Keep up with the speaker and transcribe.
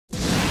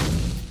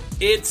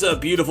It's a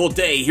beautiful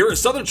day here at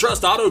Southern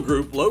Trust Auto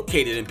Group,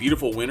 located in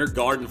beautiful Winter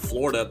Garden,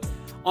 Florida,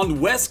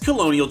 on West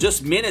Colonial,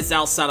 just minutes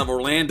outside of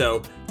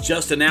Orlando,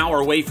 just an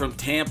hour away from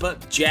Tampa,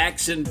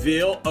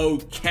 Jacksonville,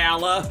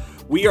 Ocala.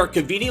 We are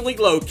conveniently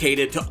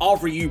located to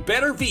offer you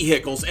better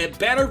vehicles at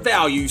better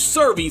value,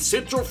 serving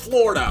Central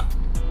Florida.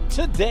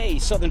 Today,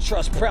 Southern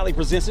Trust proudly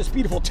presents this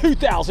beautiful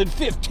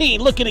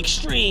 2015 looking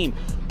extreme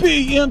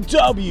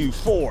BMW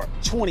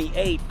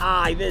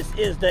 428i. This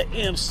is the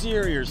M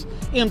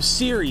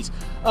Series.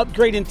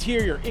 Upgrade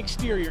interior,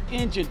 exterior,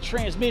 engine,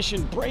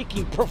 transmission,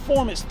 braking,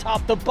 performance,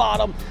 top to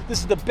bottom. This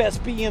is the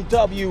best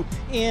BMW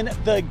in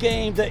the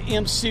game. The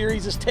M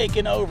Series is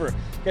taking over.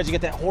 Guys, you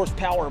get that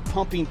horsepower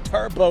pumping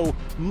turbo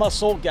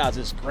muscle. Guys,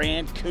 it's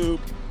Gran,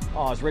 Coupe.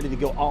 Oh, it's ready to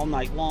go all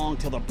night long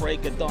till the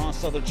break of dawn.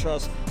 Southern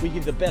Trust, we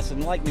give the best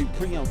in like new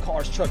pre-owned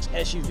cars, trucks,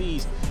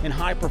 SUVs, and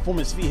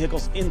high-performance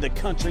vehicles in the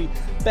country.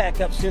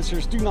 Backup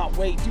sensors. Do not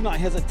wait. Do not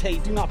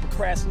hesitate. Do not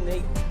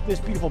procrastinate. This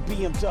beautiful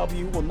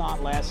BMW will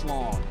not last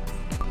long.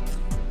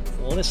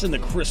 Listen to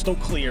crystal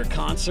clear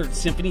concert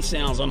symphony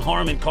sounds on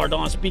Harman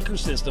Kardon speaker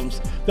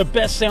systems. The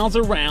best sounds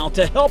around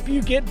to help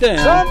you get down.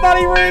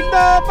 Somebody ring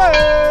the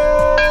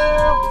bell!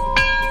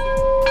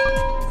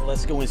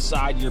 Let's go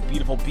inside your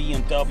beautiful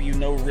BMW.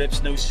 No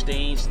rips, no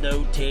stains,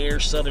 no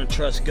tears. Southern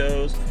Trust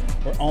goes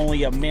where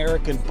only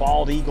American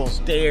bald eagles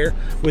dare,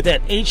 with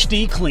that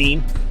HD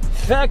clean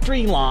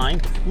factory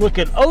line,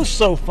 looking oh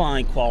so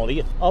fine quality.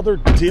 If other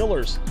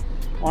dealers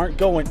aren't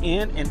going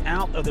in and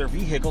out of their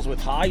vehicles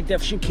with high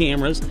definition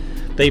cameras,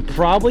 they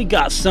probably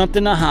got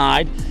something to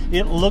hide.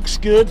 It looks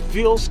good,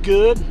 feels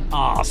good,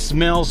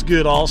 smells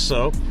good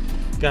also.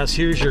 Guys,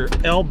 here's your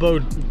elbow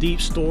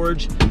deep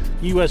storage,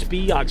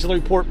 USB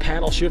auxiliary port,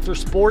 paddle shifter,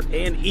 sport,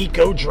 and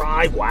eco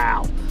drive.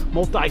 Wow.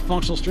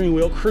 Multifunctional steering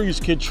wheel, cruise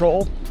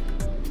control.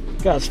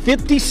 Guys,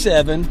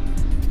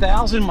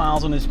 57,000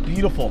 miles on this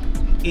beautiful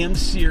M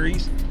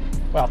Series.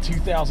 Wow,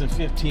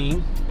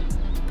 2015.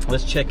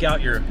 Let's check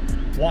out your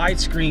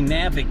widescreen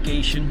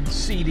navigation,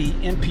 CD,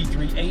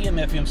 MP3, AM,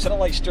 FM,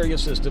 satellite stereo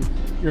system.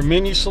 Your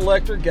menu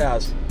selector,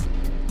 guys.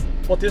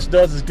 What this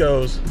does is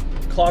goes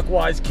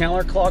clockwise,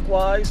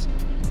 counterclockwise,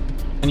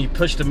 and you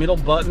push the middle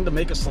button to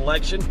make a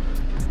selection.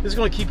 This is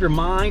going to keep your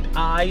mind,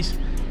 eyes,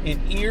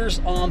 and ears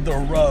on the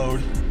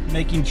road,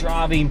 making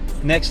driving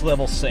next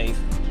level safe.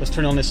 Let's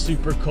turn on this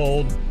super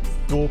cold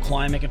dual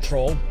climate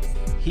control.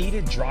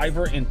 Heated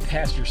driver and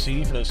passenger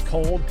seating for those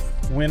cold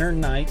winter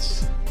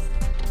nights.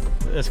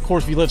 Of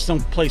course, if you live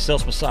someplace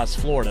else besides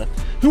Florida.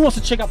 Who wants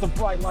to check out the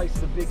bright lights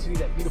of the big city,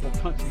 that beautiful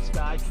country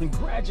sky?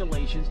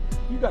 Congratulations,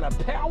 you got a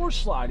power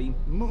sliding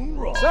moon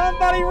rock.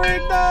 Somebody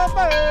ring the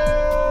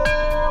bell!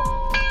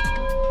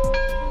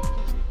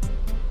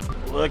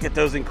 Look at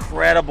those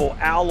incredible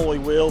alloy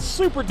wheels,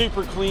 super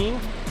duper clean.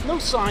 No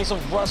signs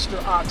of rust or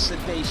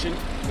oxidation.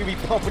 You'll be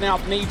pumping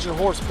out major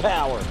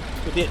horsepower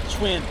with it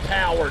twin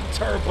power,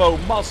 turbo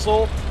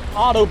muscle,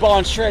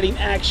 Autobahn shredding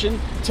action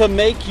to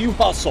make you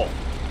hustle.